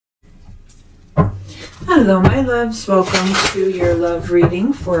Hello my loves, welcome to your love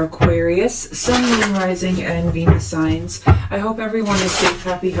reading for Aquarius, Sun, Moon, Rising, and Venus signs. I hope everyone is safe,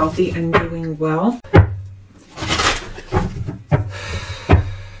 happy, healthy, and doing well.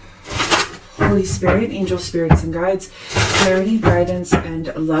 Holy Spirit, angel spirits and guides, clarity, guidance,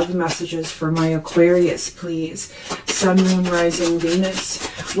 and love messages for my Aquarius, please. Sun, Moon, Rising, Venus.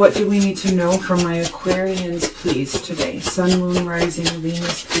 What do we need to know from my Aquarians, please, today? Sun, Moon, Rising,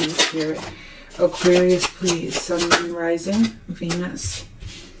 Venus, please, Spirit. Aquarius, please. Sun, Moon, Rising, Venus.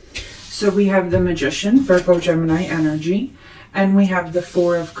 So we have the Magician, Virgo, Gemini energy, and we have the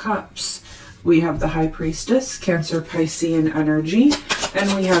Four of Cups. We have the High Priestess, Cancer, Piscean energy,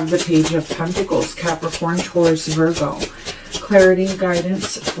 and we have the Page of Pentacles, Capricorn, Taurus, Virgo. Clarity and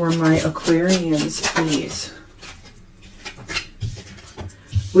guidance for my Aquarians, please.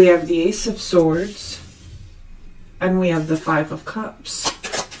 We have the Ace of Swords, and we have the Five of Cups.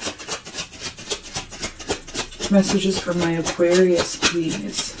 Messages for my Aquarius,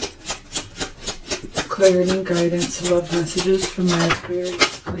 please. Clarity, guidance, love messages for my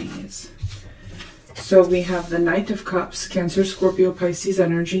Aquarius, please. So we have the Knight of Cups, Cancer, Scorpio, Pisces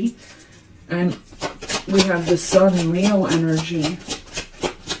energy. And we have the Sun, Leo energy.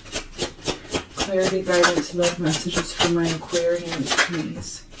 Clarity, guidance, love messages for my Aquarians,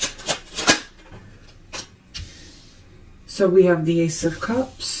 please. So we have the Ace of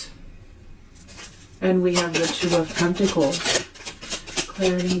Cups. And we have the Two of Pentacles.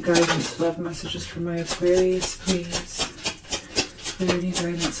 Clarity, guidance, love messages for my Aquarius, please. Clarity,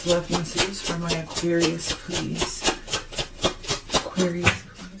 guidance, love messages for my Aquarius, please. Aquarius,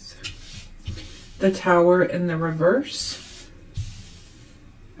 please. The Tower in the reverse.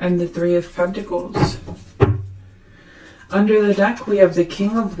 And the Three of Pentacles. Under the deck, we have the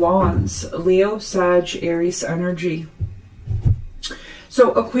King of Wands, Leo, Sag, Aries energy.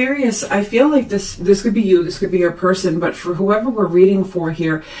 So Aquarius, I feel like this could be you, this could be your person, but for whoever we're reading for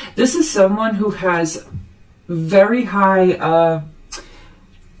here, this is someone who has very high,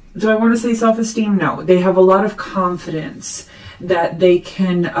 do I want to say self-esteem? No, they have a lot of confidence that they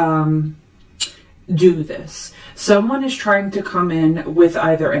can do this. Someone is trying to come in with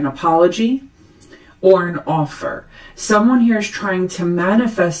either an apology or an offer. Someone here is trying to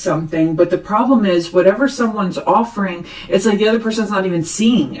manifest something, but the problem is whatever someone's offering, it's like the other person's not even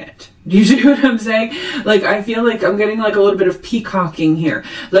seeing it. Do you see what I'm saying? Like, I feel like I'm getting like a little bit of peacocking here.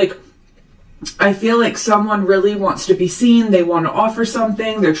 Like, I feel like someone really wants to be seen. They want to offer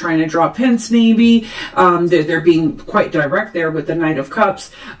something. They're trying to drop hints maybe. They're being quite direct there with the Knight of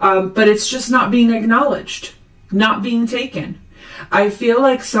Cups. But it's just not being acknowledged, not being taken. I feel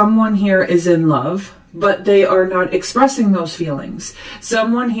like someone here is in love, but they are not expressing those feelings.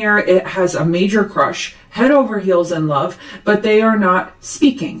 Someone here has a major crush, head over heels in love, but they are not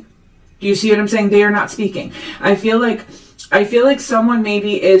speaking. Do you see what I'm saying? They are not speaking. I feel like someone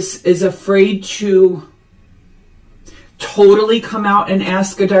maybe is afraid to totally come out and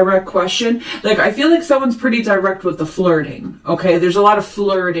ask a direct question. Like, I feel like someone's pretty direct with the flirting, okay? There's a lot of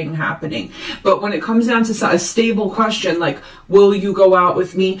flirting happening. But when it comes down to a stable question, like, will you go out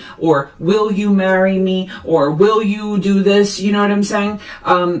with me? Or will you marry me? Or will you do this? You know what I'm saying?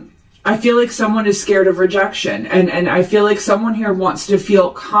 I feel like someone is scared of rejection. And I feel like someone here wants to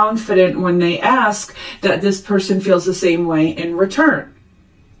feel confident when they ask that this person feels the same way in return.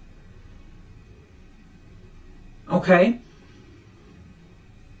 Okay.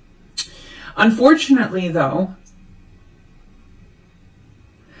 Unfortunately, though,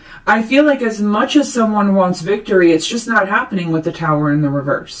 I feel like as much as someone wants victory, it's just not happening with the Tower in the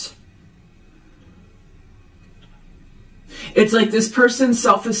reverse. It's like this person's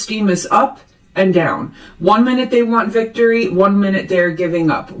self-esteem is up and down. 1 minute they want victory, 1 minute they're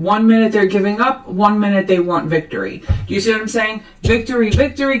giving up. 1 minute they're giving up, 1 minute they want victory. Do you see what I'm saying? Victory,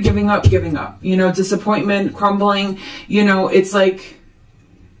 victory, giving up, giving up. You know, disappointment, crumbling. You know, it's like...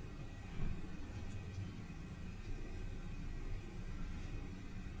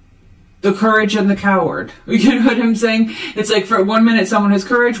 the courage and the coward. You know what I'm saying? It's like for 1 minute someone has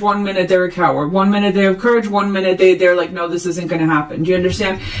courage, 1 minute they're a coward. 1 minute they have courage, 1 minute they're like, no, this isn't going to happen. Do you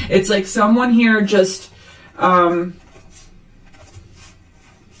understand? It's like someone here just...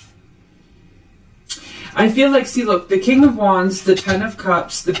 I feel like, see, look, the King of Wands, the Ten of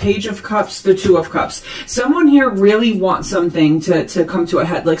Cups, the Page of Cups, the Two of Cups. Someone here really wants something to come to a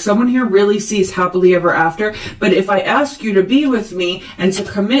head. Like, someone here really sees happily ever after. But if I ask you to be with me and to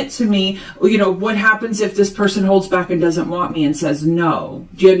commit to me, you know, what happens if this person holds back and doesn't want me and says no?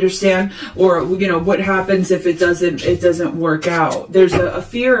 Do you understand? Or, you know, what happens if it doesn't work out? There's a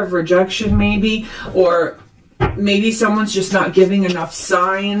fear of rejection maybe, or Maybe someone's just not giving enough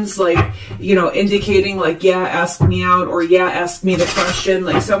signs, like, you know, indicating like, yeah, ask me out, or yeah, ask me the question.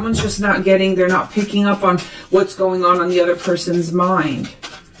 Like someone's just not getting, they're not picking up on what's going on the other person's mind.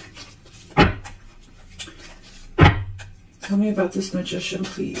 Tell me about this Magician,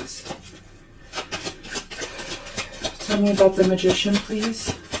 please. Tell me about the Magician,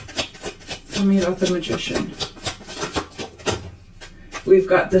 please. Tell me about the Magician. We've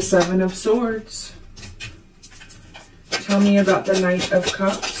got the Seven of Swords. Tell me about the Knight of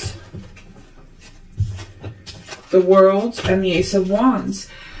Cups, the World, and the Ace of Wands.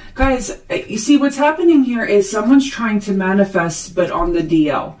 Guys, you see what's happening here is someone's trying to manifest, but on the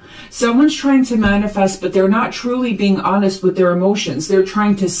DL. Someone's trying to manifest, but they're not truly being honest with their emotions. They're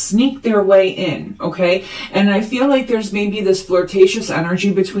trying to sneak their way in, okay? And I feel like there's maybe this flirtatious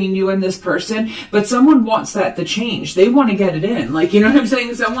energy between you and this person, but someone wants that to change. They want to get it in. Like, you know what I'm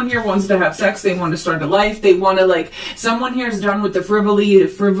saying? Someone here wants to have sex. They want to start a life. They want to, like, someone here is done with the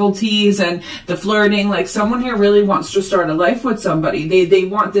frivolities and the flirting. Like, someone here really wants to start a life with somebody. They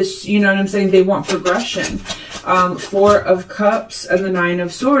want this, you know what I'm saying? They want progression. Four of Cups and the Nine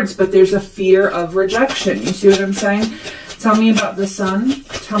of Swords, but there's a fear of rejection. You see what I'm saying? Tell me about the Sun.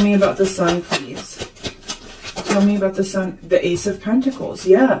 Tell me about the Sun, please. Tell me about the Sun. The Ace of Pentacles.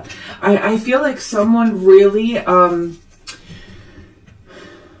 Yeah. I feel like someone really,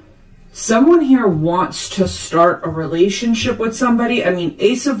 someone here wants to start a relationship with somebody. I mean,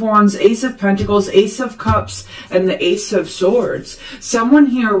 Ace of Wands, Ace of Pentacles, Ace of Cups, and the Ace of Swords. Someone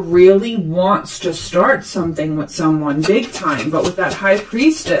here really wants to start something with someone big time, but with that High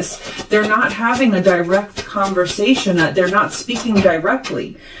Priestess, they're not having a direct conversation. They're not speaking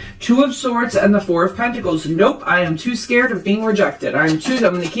directly. Two of Swords and the Four of Pentacles. Nope, I am too scared of being rejected. I'm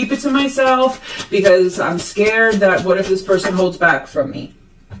going to keep it to myself because I'm scared that what if this person holds back from me?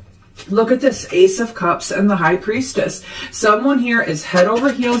 Look at this, Ace of Cups and the High Priestess. Someone here is head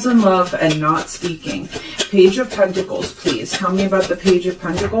over heels in love and not speaking. Page of Pentacles, please. Tell me about the Page of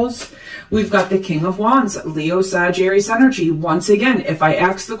Pentacles. We've got the King of Wands, Leo, Sag, Aries energy. Once again, if I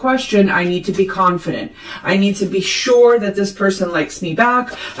ask the question, I need to be confident. I need to be sure that this person likes me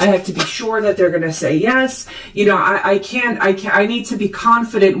back. I have to be sure that they're going to say yes. You know, I need to be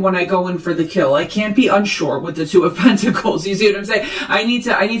confident when I go in for the kill. I can't be unsure with the Two of Pentacles. You see what I'm saying? I need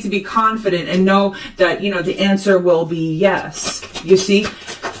to be confident and know that, you know, the answer will be yes. You see?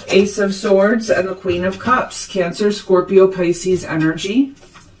 Ace of Swords and the Queen of Cups, Cancer, Scorpio, Pisces energy.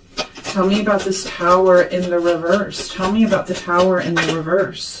 Tell me about this Tower in the reverse. Tell me about the Tower in the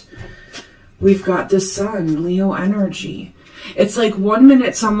reverse. We've got the Sun, Leo energy. It's like 1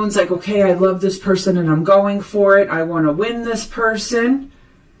 minute someone's like, okay, I love this person and I'm going for it. I want to win this person.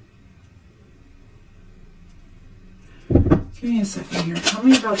 Give me a second here. Tell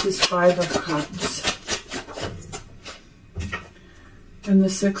me about this Five of Cups. And the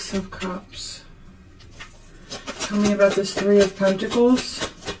Six of Cups. Tell me about this Three of Pentacles.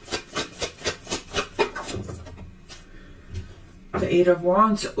 The Eight of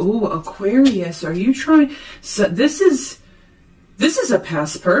Wands. Oh, Aquarius, are you trying? So this is a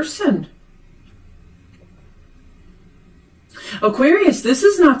past person. Aquarius, this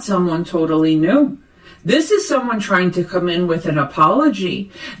is not someone totally new. This is someone trying to come in with an apology.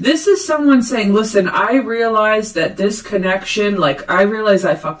 This is someone saying, listen, I realize that this connection, like, I realize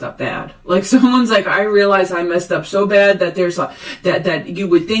I fucked up bad. Like, someone's like, I realize I messed up so bad that there's a, that you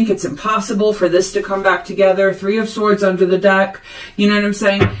would think it's impossible for this to come back together. Three of Swords under the deck. You know what I'm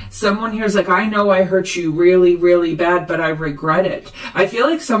saying? Someone here's like, I know I hurt you really, really bad, but I regret it. I feel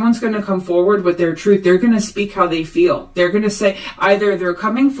like someone's going to come forward with their truth. They're going to speak how they feel. They're going to say, either they're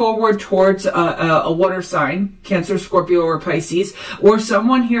coming forward towards a water sign, Cancer, Scorpio, or Pisces, or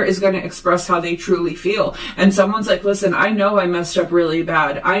someone here is going to express how they truly feel. And someone's like, listen, I know I messed up really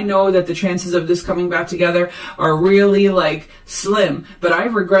bad. I know that the chances of this coming back together are really, like, slim, but I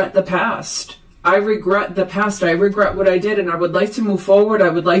regret the past. I regret the past. I regret what I did, and I would like to move forward. I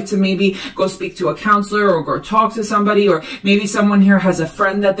would like to maybe go speak to a counselor or go talk to somebody, or maybe someone here has a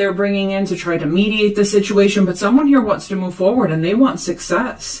friend that they're bringing in to try to mediate the situation, but someone here wants to move forward and they want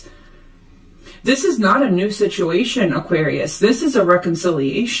success. This is not a new situation, Aquarius. This is a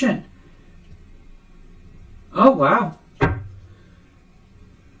reconciliation. Oh, wow.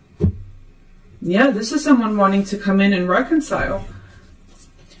 Yeah, this is someone wanting to come in and reconcile.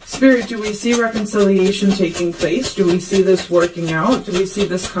 Spirit, do we see reconciliation taking place? Do we see this working out? Do we see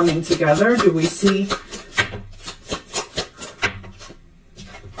this coming together? Do we see...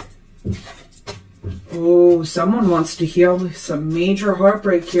 Oh, someone wants to heal some major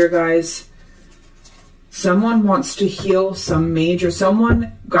heartbreak here, guys. Someone wants to heal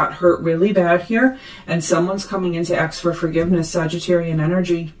someone got hurt really bad here, and someone's coming in to ask for forgiveness, Sagittarian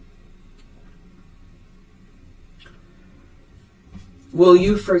energy. Will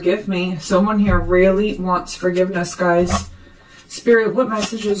you forgive me? Someone here really wants forgiveness, guys. Spirit, what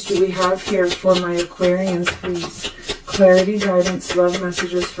messages do we have here for my Aquarians, please? Clarity, guidance, love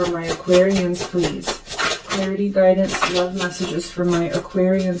messages for my Aquarians, please. Clarity, guidance, love messages for my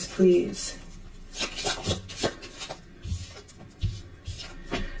Aquarians, please.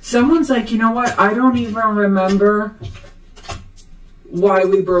 Someone's like, you know what? I don't even remember why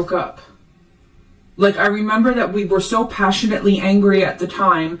we broke up. Like, I remember that we were so passionately angry at the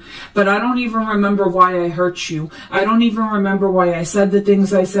time, but I don't even remember why I hurt you. I don't even remember why I said the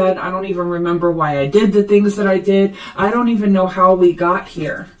things I said. I don't even remember why I did the things that I did. I don't even know how we got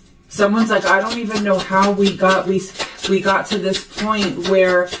here. Someone's like, I don't even know how we got to this point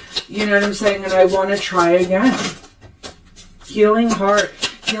where, you know what I'm saying, and I want to try again. Healing heart,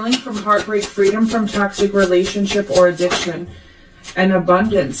 healing from heartbreak, freedom from toxic relationship or addiction. And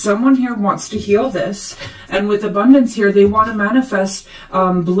abundance. Someone here wants to heal this. And with abundance here, they want to manifest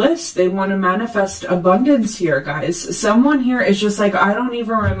bliss. They want to manifest abundance here, guys. Someone here is just like, I don't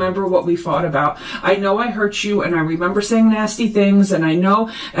even remember what we fought about. I know I hurt you, and I remember saying nasty things, and I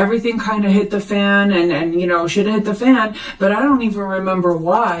know everything kind of hit the fan, and you know, shit hit the fan, but I don't even remember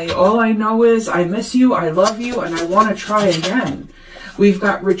why. All I know is I miss you, I love you, and I want to try again. We've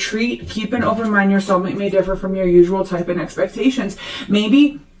got retreat, keep an open mind. Your soulmate may differ from your usual type and expectations.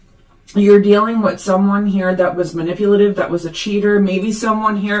 Maybe you're dealing with someone here that was manipulative, that was a cheater. Maybe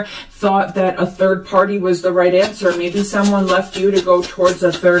someone here thought that a third party was the right answer. Maybe someone left you to go towards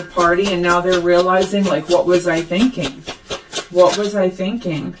a third party, and now they're realizing, like, what was I thinking? What was I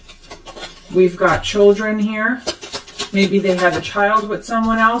thinking? We've got children here. Maybe they had a child with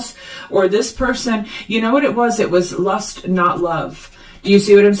someone else, or this person, you know what it was? It was lust, not love. You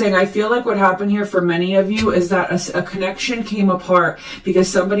see what I'm saying? I feel like what happened here for many of you is that a connection came apart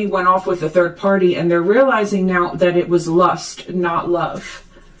because somebody went off with a third party, and they're realizing now that it was lust, not love.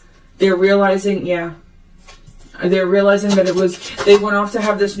 They're realizing, yeah. They're realizing that it was, they went off to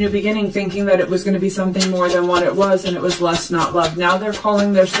have this new beginning thinking that it was going to be something more than what it was, and it was lust, not love. Now they're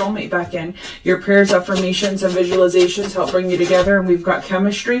calling their soulmate back in. Your prayers, affirmations, and visualizations help bring you together, and we've got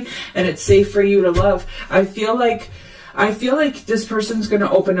chemistry, and it's safe for you to love. I feel like this person's going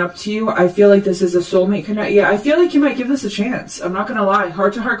to open up to you. I feel like this is a soulmate connect. Yeah, I feel like you might give this a chance. I'm not going to lie.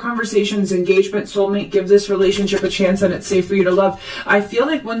 Heart-to-heart conversations, engagement, soulmate, give this relationship a chance, and it's safe for you to love. I feel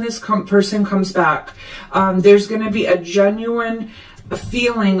like when this person comes back, there's going to be a genuine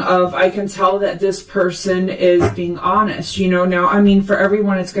feeling of, I can tell that this person is being honest, you know. Now, I mean, for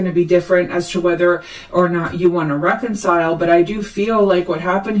everyone it's going to be different as to whether or not you want to reconcile, but I do feel like what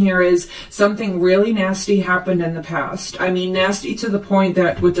happened here is something really nasty happened in the past. I mean, nasty to the point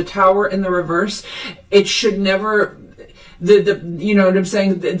that with the Tower in the reverse, it should never, you know what I'm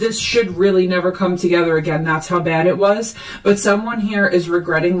saying? This should really never come together again. That's how bad it was. But someone here is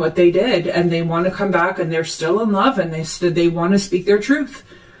regretting what they did, and they want to come back, and they're still in love, and they want to speak their truth.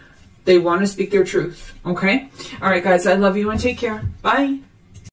 They want to speak their truth. Okay? All right, guys, I love you, and take care. Bye.